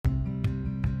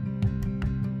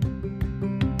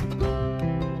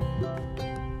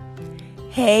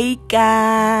Hey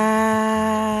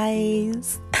guys,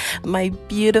 my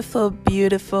beautiful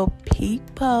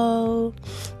people.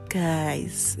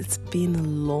 Guys, it's been a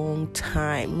long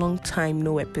time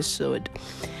no episode.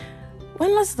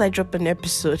 When last did I drop an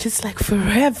episode? It's like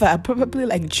forever, probably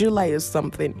like July or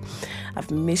something.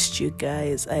 I've missed you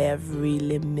guys. I have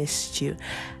really missed you.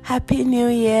 Happy New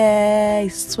Year.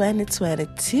 It's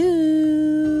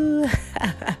 2022.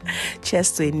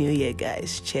 Cheers to a new year,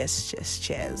 guys.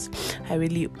 Cheers. I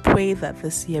really pray that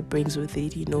this year brings with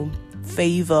it,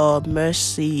 favor,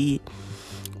 mercy,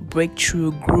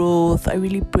 breakthrough, growth. I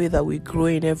really pray that we grow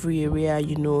in every area,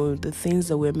 the things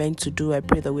that we're meant to do. I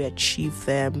pray that we achieve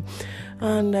them.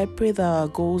 And I pray that our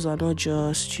goals are not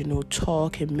just,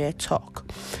 talk and mere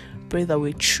talk. Pray that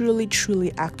we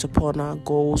truly act upon our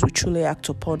goals. We truly act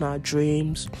upon our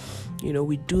dreams.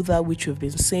 We do that which we've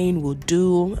been saying we'll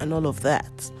do and all of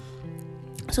that.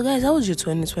 So guys, how was your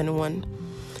 2021?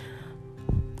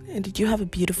 And did you have a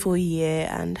beautiful year?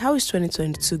 And how is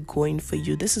 2022 going for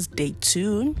you? This is day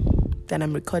 2 that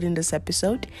I'm recording this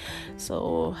episode.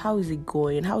 So how is it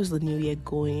going? How is the new year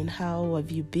going? How have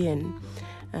you been?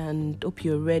 And hope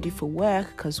you're ready for work,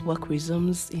 because work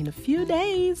resumes in a few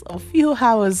days or few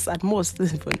hours at most.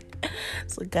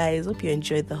 So guys, hope you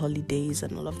enjoyed the holidays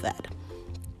and all of that.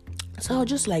 So I'd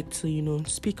just like to,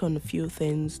 speak on a few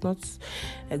things, not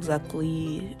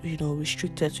exactly,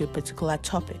 restricted to a particular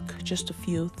topic, just a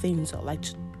few things I'd like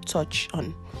to touch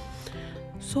on.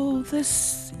 So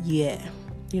this year,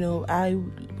 I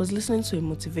was listening to a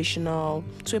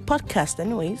podcast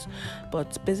anyways,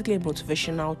 but basically a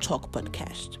motivational talk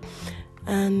podcast.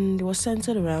 And it was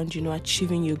centered around,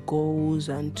 achieving your goals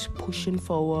and pushing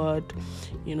forward,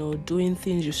 doing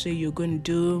things you say you're going to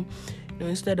do,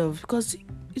 instead of, because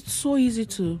it's so easy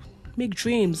to make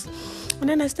dreams. And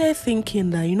then I started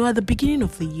thinking that, at the beginning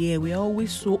of the year, we're always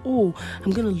so,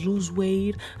 I'm going to lose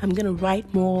weight, I'm going to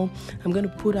write more, I'm going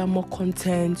to put out more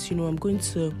content, I'm going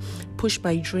to push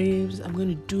my dreams, I'm going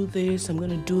to do this, I'm going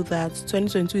to do that.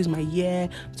 2022 is my year.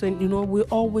 So, we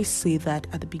always say that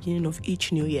at the beginning of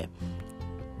each new year.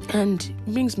 And it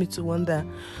brings me to wonder,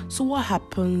 so what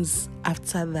happens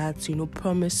after that,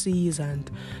 promises and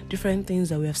different things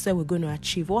that we have said we're going to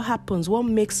achieve? What happens? What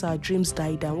makes our dreams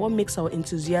die down? What makes our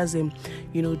enthusiasm,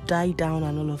 die down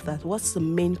and all of that? What's the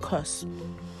main cause?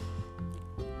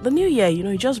 The new year,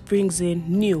 it just brings in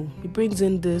new. It brings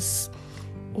in this,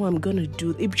 I'm going to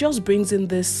do. It just brings in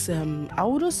this, I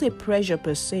wouldn't say pressure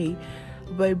per se,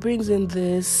 but it brings in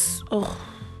this,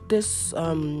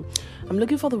 I'm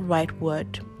looking for the right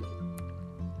word.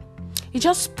 It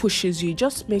just pushes you. It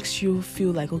just makes you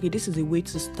feel like, okay, this is a way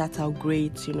to start out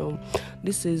great,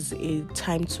 This is a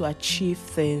time to achieve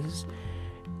things.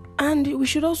 And we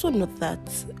should also note that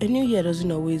a new year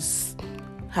doesn't always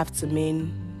have to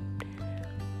mean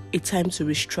a time to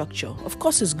restructure. Of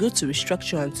course, it's good to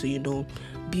restructure and to,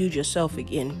 build yourself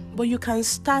again. But you can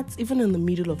start even in the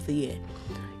middle of the year.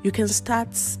 You can start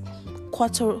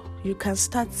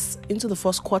into the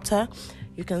first quarter.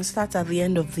 You can start at the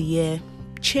end of the year.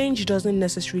 Change doesn't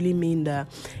necessarily mean that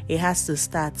it has to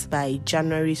start by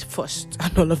January 1st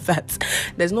and all of that.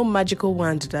 There's no magical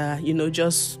wand that,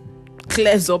 just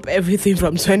clears up everything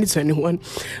from 2021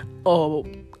 or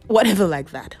whatever like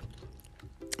that.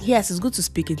 Yes, it's good to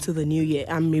speak into the new year.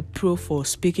 I'm a pro for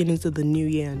speaking into the new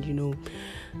year and,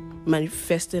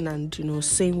 manifesting and,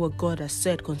 saying what God has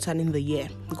said concerning the year.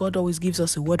 God always gives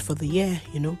us a word for the year,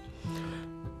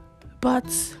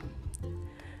 But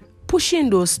pushing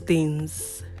those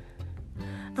things,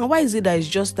 and why is it that it's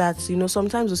just that,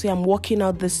 sometimes we say I'm working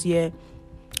out this year,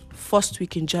 first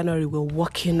week in January, we're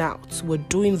working out, we're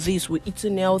doing this, we're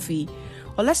eating healthy.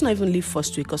 Or let's not even leave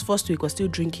first week, because first week we're still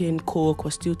drinking Coke,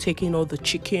 we're still taking all the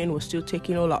chicken, we're still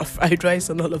taking all our fried rice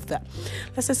and all of that.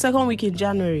 Let's say second week in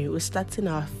January, we're starting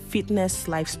our fitness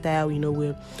lifestyle,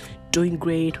 we're doing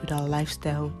great with our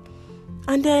lifestyle.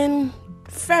 And then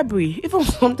February, even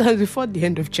sometimes before the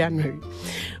end of January,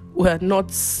 we're not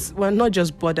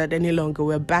just bothered any longer,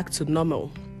 we're back to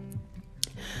normal.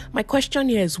 My question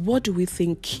here is, what do we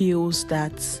think kills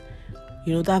that,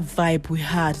 that vibe we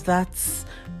had, that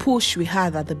push we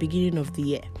had at the beginning of the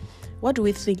year? What do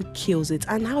we think kills it?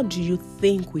 And how do you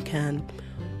think we can,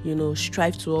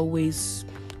 strive to always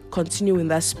continue in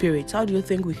that spirit? How do you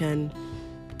think we can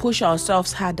push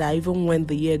ourselves harder even when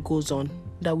the year goes on,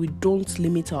 that we don't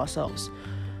limit ourselves?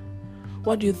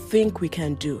 What do you think we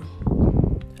can do?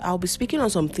 I'll be speaking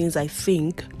on some things I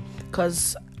think,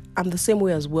 because I'm the same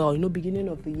way as well. Beginning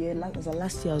of the year,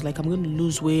 last year, I was like, I'm going to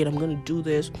lose weight, I'm going to do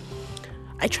this.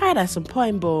 I tried at some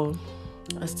point, but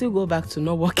I still go back to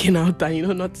not working out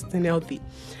and, not staying healthy.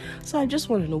 So I just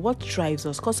want to know what drives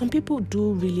us, because some people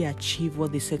do really achieve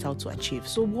what they set out to achieve.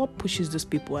 So what pushes these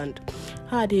people, and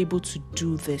how are they able to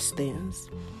do these things?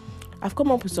 I've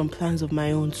come up with some plans of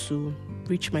my own to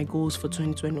reach my goals for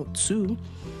 2022.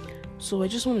 So I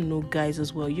just want to know, guys,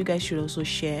 as well. You guys should also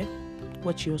share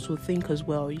what you also think as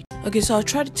well. Okay, so I'll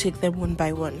try to take them one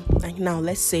by one. Like now,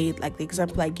 let's say, like the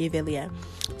example I gave earlier,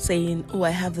 saying, I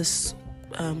have this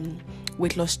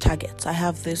weight loss target. I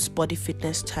have this body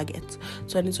fitness target.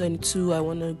 2022, I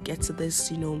want to get to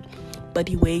this,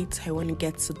 body weight. I want to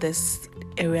get to this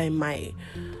area in my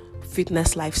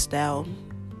fitness lifestyle.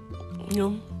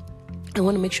 I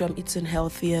want to make sure I'm eating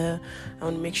healthier. I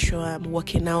want to make sure I'm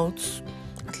working out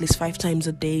at least 5 times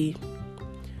a day.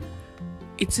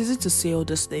 It's easy to say all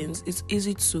these things. It's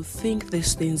easy to think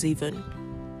these things even.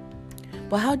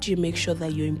 But how do you make sure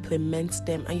that you implement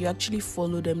them and you actually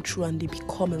follow them through and they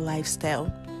become a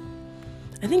lifestyle?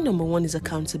 I think number one is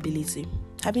accountability.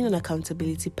 Having an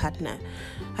accountability partner.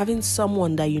 Having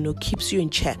someone that, keeps you in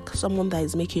check. Someone that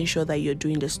is making sure that you're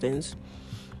doing these things.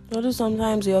 Although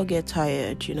sometimes they all get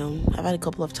tired, I've had a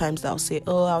couple of times that I'll say,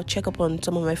 I'll check up on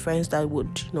some of my friends that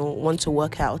would, want to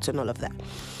work out and all of that.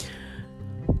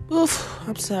 Oof,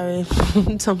 I'm sorry.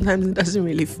 Sometimes it doesn't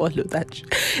really follow that.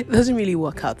 It doesn't really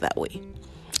work out that way.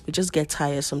 We just get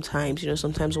tired sometimes.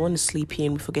 Sometimes we want to sleep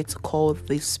in. We forget to call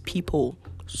these people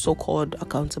so-called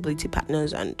accountability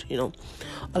partners and,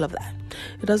 all of that.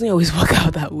 It doesn't always work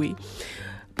out that way.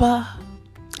 But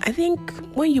I think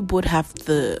when you both have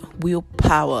the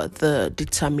willpower, the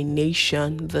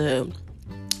determination, the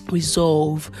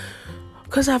resolve,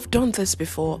 because I've done this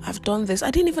before. I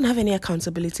didn't even have any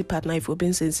accountability partner, if we're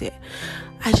being sincere.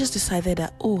 I just decided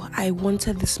that, I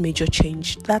wanted this major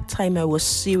change. That time I was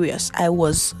serious. I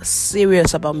was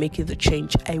serious about making the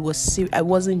change. I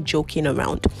wasn't joking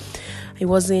around. It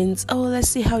wasn't, let's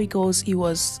see how it goes. It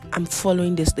was, I'm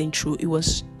following this thing through. It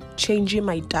was changing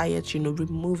my diet,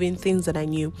 removing things that I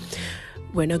knew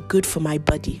were not good for my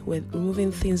body,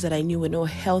 removing things that I knew were not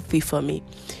healthy for me.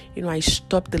 I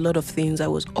stopped a lot of things. I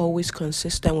was always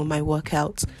consistent with my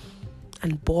workouts.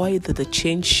 And boy, did the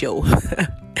change show.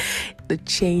 The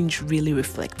change really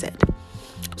reflected.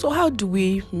 So how do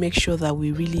we make sure that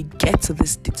we really get to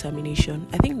this determination?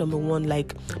 I think number one,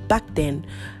 like back then,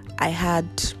 I had...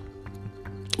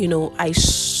 I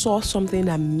saw something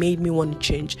that made me want to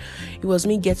change. It was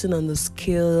me getting on the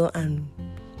scale and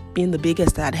being the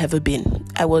biggest I had ever been.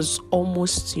 I was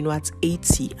almost, at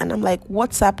 80. And I'm like,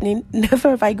 what's happening? Never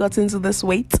have I got into this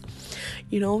weight.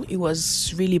 It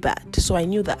was really bad. So I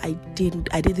knew that I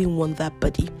didn't want that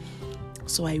body.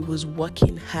 So I was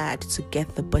working hard to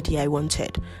get the body I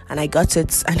wanted. And I got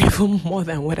it, and even more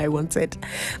than what I wanted.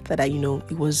 That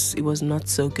it was not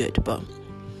so good. But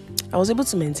I was able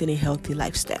to maintain a healthy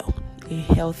lifestyle, a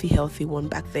healthy one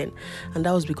back then. And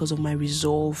that was because of my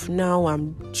resolve. Now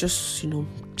I'm just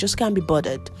can't be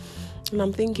bothered. And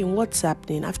I'm thinking, what's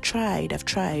happening? I've tried.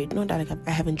 Not that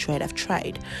I haven't tried, I've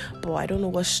tried. But I don't know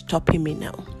what's stopping me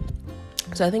now.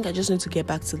 So I think I just need to get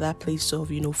back to that place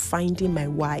of, finding my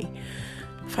why.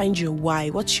 Find your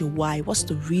why. What's your why? What's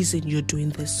the reason you're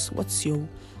doing this? What's your,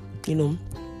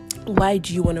 why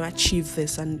do you want to achieve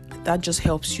this? And that just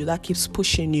helps you. That keeps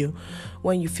pushing you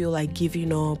when you feel like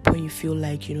giving up, when you feel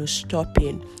like,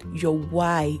 stopping. Your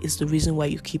why is the reason why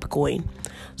you keep going.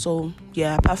 So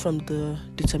yeah, apart from the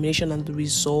determination and the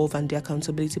resolve and the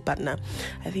accountability partner,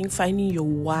 I think finding your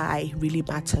why really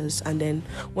matters. And then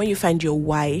when you find your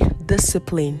why,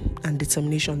 discipline and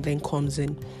determination then comes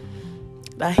in.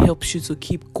 That helps you to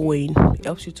keep going. It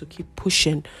helps you to keep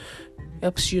pushing. It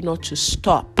helps you not to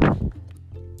stop.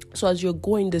 So as you're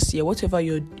going this year, whatever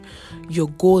your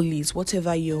goal is,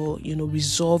 whatever your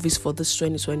resolve is for this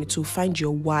 2022, find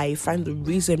your why, find the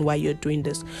reason why you're doing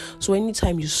this. So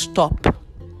anytime you stop,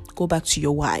 go back to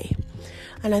your why.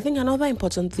 And I think another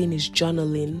important thing is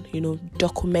journaling.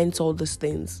 Document all these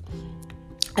things.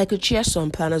 I could share some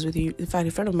planners with you. In fact,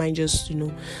 a friend of mine just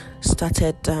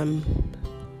started.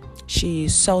 She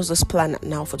sells this planner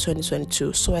now for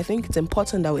 2022. So I think it's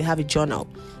important that we have a journal.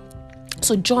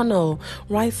 So journal,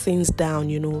 write things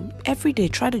down, every day.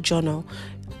 Try to journal.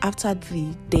 After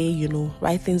the day,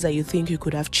 write things that you think you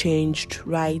could have changed.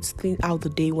 Think how the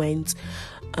day went.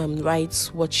 Write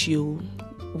what you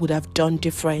would have done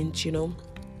different.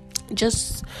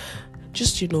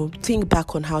 Just think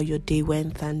back on how your day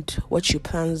went and what your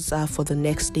plans are for the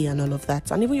next day and all of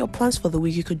that. And even your plans for the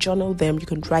week, you could journal them, you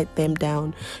can write them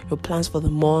down, your plans for the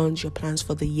month, your plans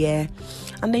for the year.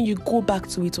 And then you go back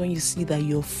to it when you see that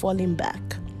you're falling back.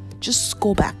 Just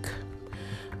go back.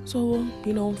 So,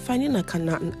 finding an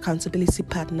accountability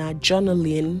partner,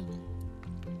 journaling,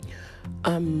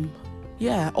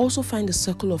 Also find a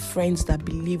circle of friends that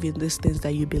believe in these things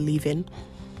that you believe in.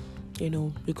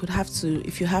 You could have to,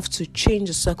 if you have to change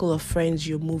the circle of friends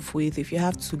you move with, if you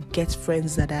have to get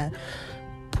friends that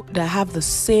have the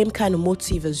same kind of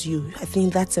motive as you, I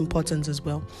think that's important as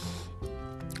well.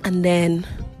 And then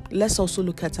let's also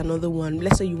look at another one.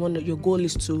 Let's say your goal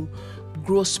is to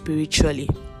grow spiritually.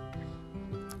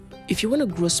 If you want to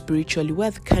grow spiritually, what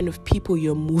are the kind of people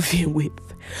you're moving with?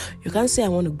 You can't say I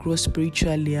want to grow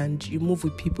spiritually and you move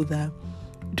with people that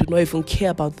do not even care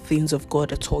about the things of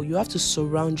God at all. You have to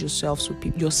surround yourself with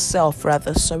people. You have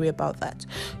to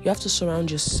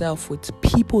surround yourself with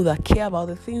people that care about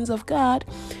the things of God.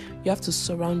 You have to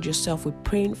surround yourself with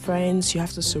praying friends. You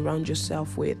have to surround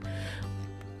yourself with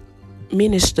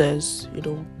ministers,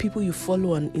 people you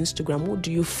follow on Instagram. What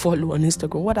do you follow on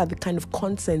Instagram? What are the kind of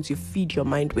content you feed your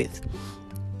mind with?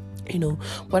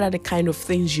 What are the kind of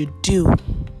things you do?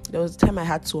 There was a time I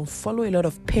had to unfollow a lot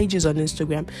of pages on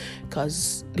Instagram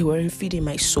because they weren't feeding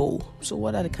my soul. So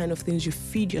what are the kind of things you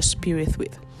feed your spirit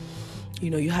with?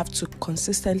 You have to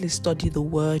consistently study the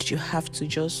word. You have to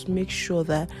just make sure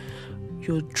that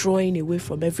you're drawing away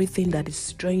from everything that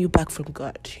is drawing you back from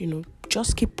God.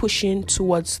 Just keep pushing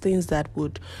towards things that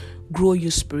would grow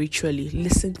you spiritually.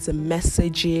 Listen to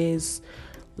messages.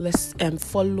 Let's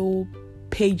follow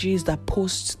pages that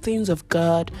post things of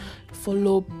God.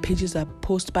 Follow pages that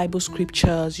post Bible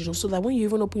scriptures, so that when you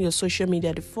even open your social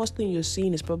media, the first thing you're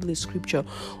seeing is probably scripture,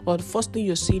 or the first thing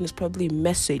you're seeing is probably a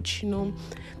message,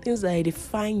 things that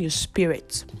define your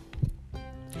spirit.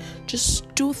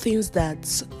 Just do things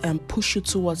that push you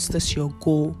towards your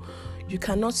goal. You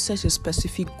cannot set a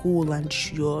specific goal and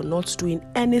you're not doing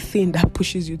anything that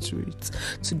pushes you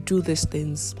to do these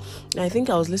things. And I think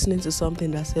I was listening to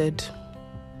something that said,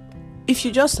 if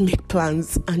you just make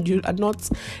plans and you are not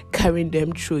carrying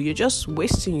them through, you're just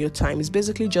wasting your time. It's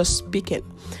basically just speaking.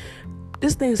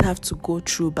 These things have to go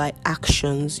through by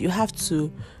actions. You have to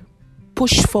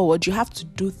push forward. You have to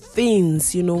do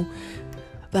things,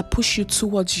 that push you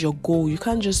towards your goal. You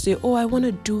can't just say, I want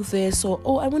to do this, or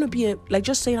I want to be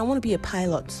I want to be a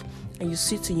pilot, and you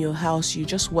sit in your house, you're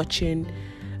just watching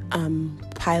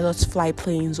pilots fly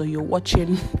planes, or you're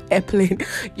watching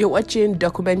you're watching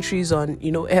documentaries on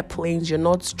airplanes. You're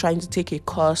not trying to take a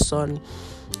course on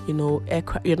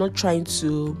aircraft. You're not trying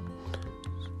to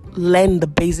learn the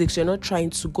basics. You're not trying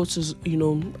to go to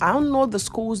I don't know the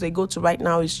schools they go to right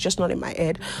now. It's just not in my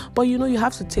head, but you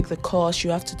have to take the course, you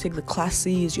have to take the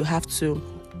classes, you have to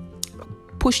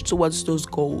push towards those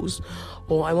goals.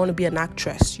 Or I want to be an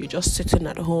actress. You're just sitting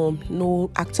at home,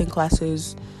 no acting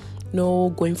classes, no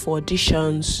going for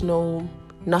auditions, no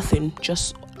nothing,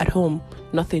 just at home,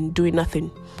 doing nothing,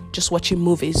 just watching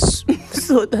movies.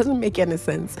 So it doesn't make any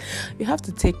sense. You have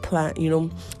to take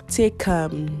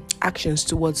actions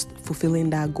towards fulfilling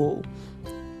that goal.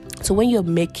 So when you're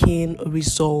making a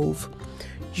resolve,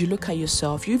 you look at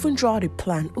yourself, you even draw out a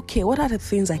plan. Okay, what are the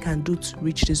things I can do to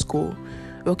reach this goal?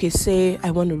 Okay, say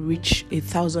I want to reach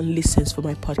 1,000 listens for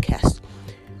my podcast.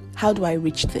 How do I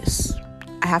reach this?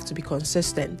 I have to be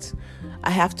consistent.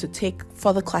 I have to take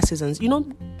further classes and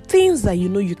things that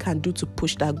you can do to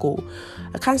push that goal.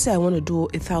 I can't say I want to do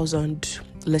 1,000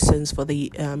 lessons for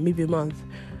the maybe a month,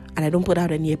 and I don't put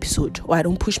out any episode, or I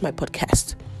don't push my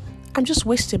podcast. I'm just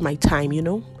wasting my time.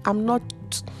 I'm not.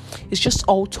 It's just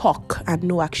all talk and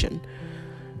no action.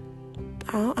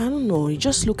 I don't know. You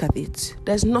just look at it.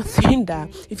 There's nothing that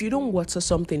if you don't water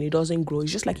something, it doesn't grow.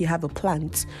 It's just like you have a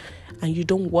plant and you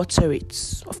don't water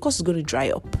it. Of course, it's going to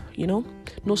dry up.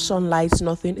 No sunlight,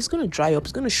 nothing. It's going to dry up.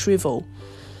 It's going to shrivel.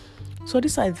 So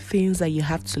these are the things that you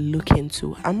have to look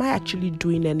into. Am I actually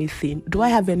doing anything? Do I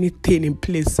have anything in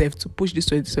place to push these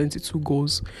 2022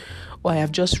 goals? Or I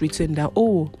have just written down,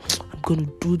 I'm going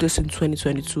to do this in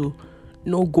 2022.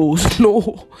 No goals,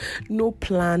 no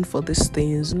plan for these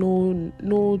things,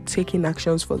 no taking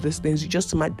actions for these things. You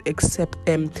just might expect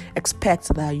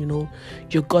that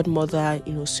your godmother,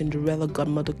 Cinderella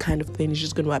godmother kind of thing is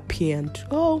just going to appear and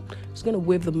it's going to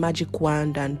wave the magic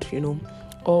wand and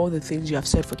all the things you have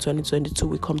said for 2022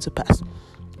 will come to pass.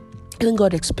 And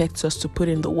God expects us to put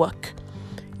in the work.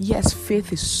 Yes,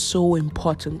 faith is so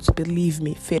important. Believe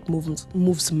me, faith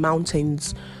moves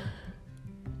mountains.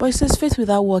 But it says faith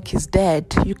without work is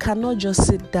dead. You cannot just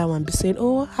sit down and be saying,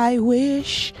 I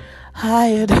wish I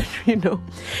had,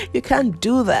 You can't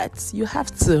do that. You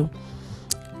have to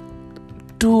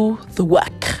do the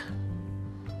work.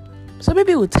 So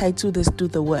maybe we'll title this, Do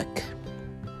the Work.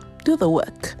 Do the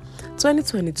work.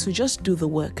 2022, just do the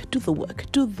work. Do the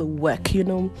work. Do the work,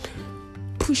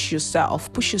 push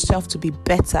yourself to be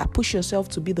better, push yourself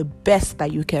to be the best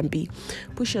that you can be,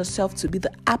 push yourself to be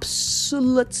the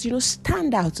absolute,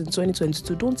 stand out in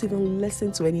 2022. Don't even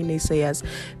listen to any naysayers.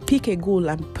 Pick a goal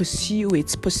and pursue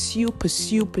it. Pursue,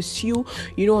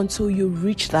 until you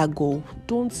reach that goal.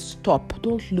 Don't stop.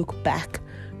 Don't look back.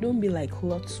 Don't be like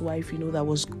Lot's wife, that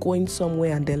was going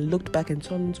somewhere and then looked back and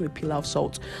turned into a pillar of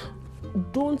salt.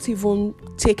 Don't even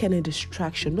take any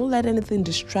distraction. Don't let anything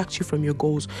distract you from your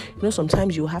goals.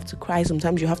 Sometimes you have to cry,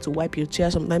 sometimes you have to wipe your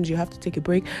tears, sometimes you have to take a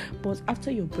break. But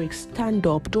after your break, stand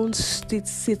up. Don't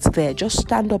sit there. Just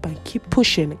stand up and keep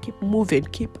pushing, keep moving,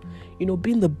 keep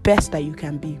being the best that you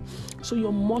can be. So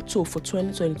your motto for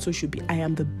 2022 should be, I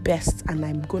am the best and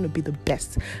I'm going to be the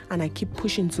best. And I keep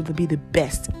pushing to be the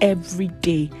best. Every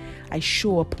day I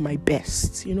show up my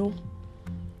best,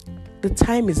 The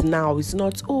time is now. It's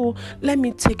not, let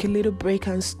me take a little break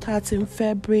and start in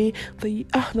February.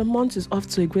 The month is off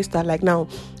to a great start. Like now,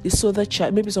 the soda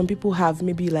challenge. Maybe some people have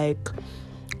like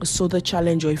a soda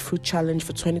challenge or a fruit challenge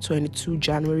for 2022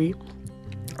 January.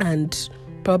 And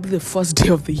probably the first day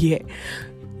of the year,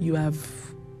 you have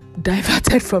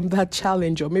diverted from that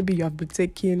challenge. Or maybe you have been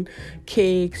taking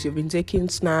cakes, you've been taking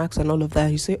snacks and all of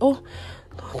that. You say,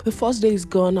 the first day is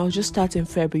gone, I'll just start in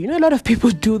February. A lot of people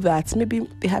do that. Maybe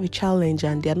they have a challenge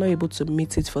and they're not able to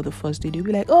meet it for the first day. They'll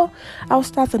be like, I'll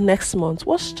start the next month.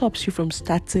 What stops you from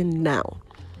starting now?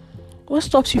 What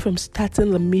stops you from starting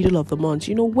the middle of the month?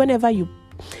 Whenever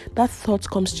that thought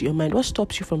comes to your mind, what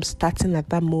stops you from starting at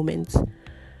that moment?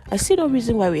 I see no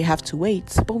reason why we have to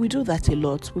wait, but we do that a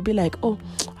lot. We'll be like, I'll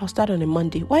start on a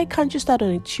Monday. Why can't you start on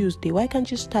a Tuesday? Why can't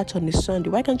you start on a Sunday?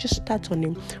 Why can't you start on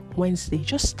a Wednesday?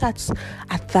 Just start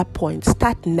at that point.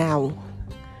 Start now.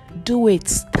 Do it.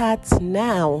 Start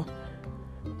now.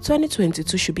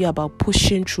 2022 should be about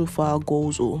pushing through for our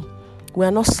goals. We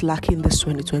are not slacking this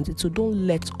 2022. Don't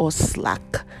let us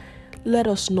slack. Let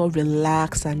us not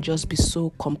relax and just be so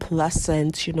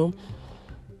complacent,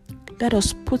 Let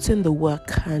us put in the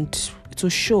work and it will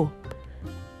show.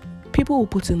 People will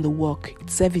put in the work.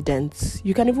 It's evident.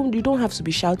 You don't have to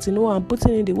be shouting, I'm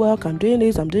putting in the work, I'm doing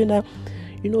this, I'm doing that.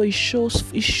 It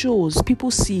shows.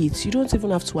 People see it. You don't even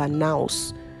have to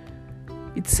announce.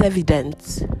 It's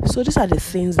evident. So these are the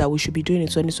things that we should be doing in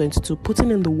 2022, putting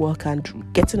in the work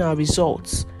and getting our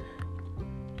results.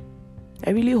 I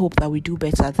really hope that we do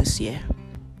better this year.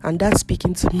 And that's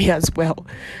speaking to me as well.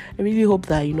 I really hope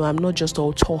that, I'm not just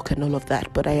all talk and all of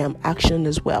that, but I am action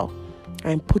as well.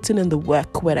 I'm putting in the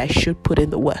work where I should put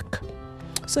in the work.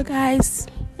 So guys,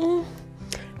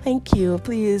 thank you.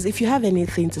 Please, if you have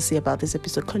anything to say about this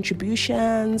episode,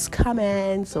 contributions,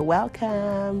 comments, are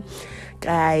welcome.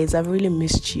 Guys, I've really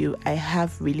missed you. I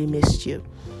have really missed you.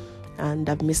 And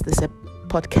I've missed this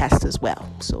podcast as well.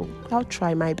 So I'll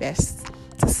try my best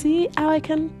to see how I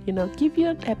can, give you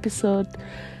an episode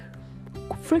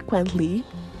frequently,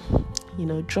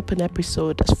 drop an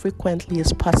episode as frequently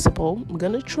as possible. I'm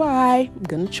gonna try.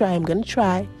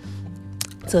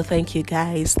 So thank you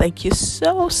guys. Thank you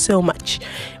so much.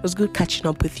 It was good catching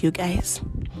up with you guys.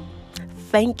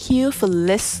 Thank you for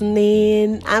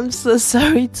listening. I'm so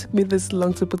sorry it took me this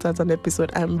long to put out an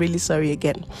episode. I'm really sorry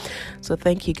again. So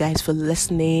thank you guys for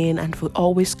listening and for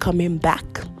always coming back.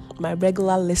 My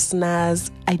regular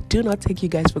listeners, I do not take you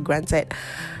guys for granted.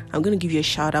 I'm going to give you a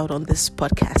shout out on this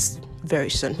podcast very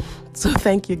soon. So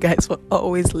thank you guys for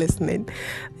always listening.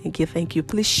 Thank you.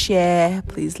 Please share,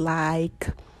 please like.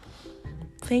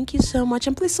 Thank you so much.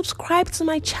 And please subscribe to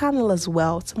my channel as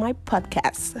well, to my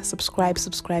podcast.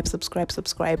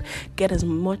 Subscribe. Get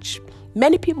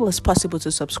many people as possible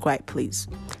to subscribe, please.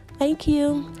 Thank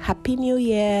you. Happy New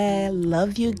Year.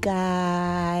 Love you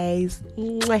guys.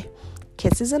 Mwah.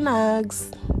 Kisses and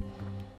hugs.